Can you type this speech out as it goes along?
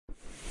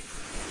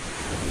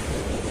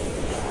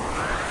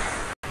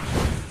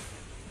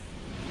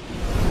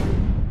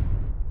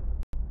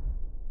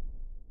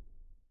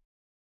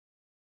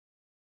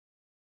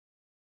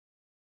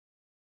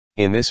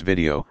In this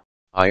video,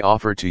 I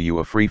offer to you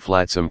a free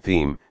Flatsome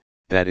theme,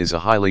 that is a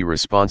highly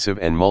responsive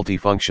and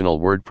multifunctional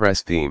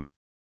WordPress theme.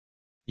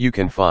 You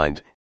can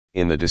find,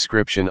 in the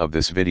description of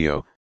this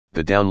video,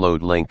 the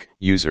download link,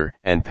 user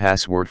and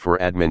password for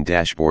admin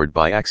dashboard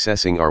by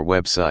accessing our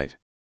website.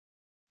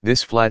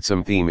 This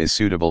Flatsome theme is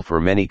suitable for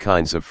many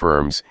kinds of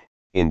firms,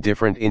 in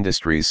different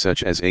industries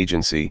such as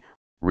agency,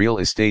 real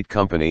estate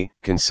company,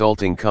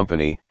 consulting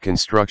company,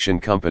 construction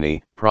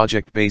company,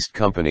 project-based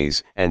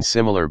companies, and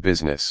similar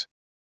business.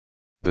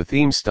 The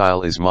theme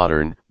style is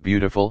modern,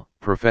 beautiful,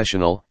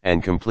 professional,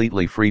 and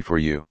completely free for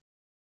you.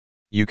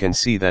 You can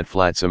see that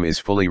Flatsome is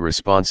fully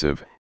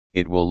responsive.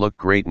 It will look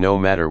great no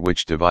matter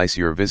which device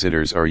your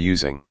visitors are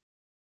using.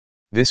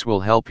 This will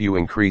help you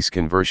increase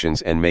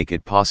conversions and make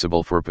it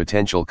possible for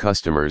potential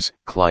customers,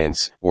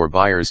 clients, or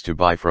buyers to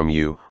buy from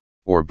you,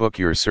 or book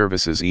your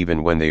services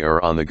even when they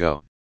are on the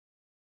go.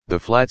 The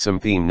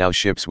Flatsome theme now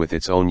ships with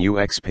its own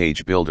UX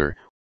page builder,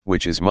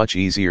 which is much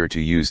easier to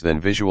use than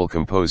Visual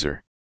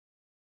Composer.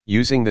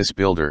 Using this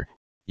builder,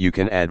 you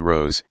can add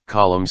rows,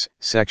 columns,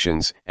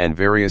 sections, and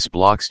various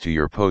blocks to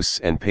your posts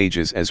and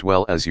pages as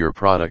well as your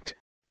product,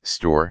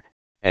 store,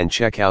 and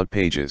checkout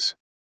pages.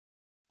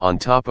 On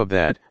top of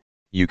that,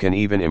 you can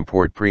even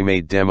import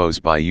pre-made demos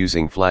by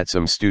using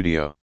Flatsome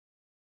Studio.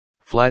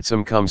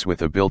 Flatsome comes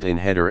with a built-in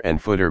header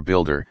and footer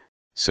builder,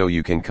 so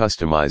you can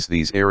customize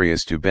these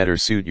areas to better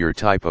suit your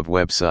type of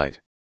website.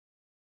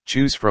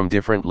 Choose from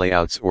different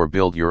layouts or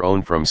build your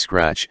own from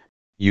scratch,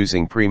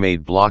 using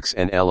pre-made blocks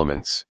and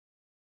elements.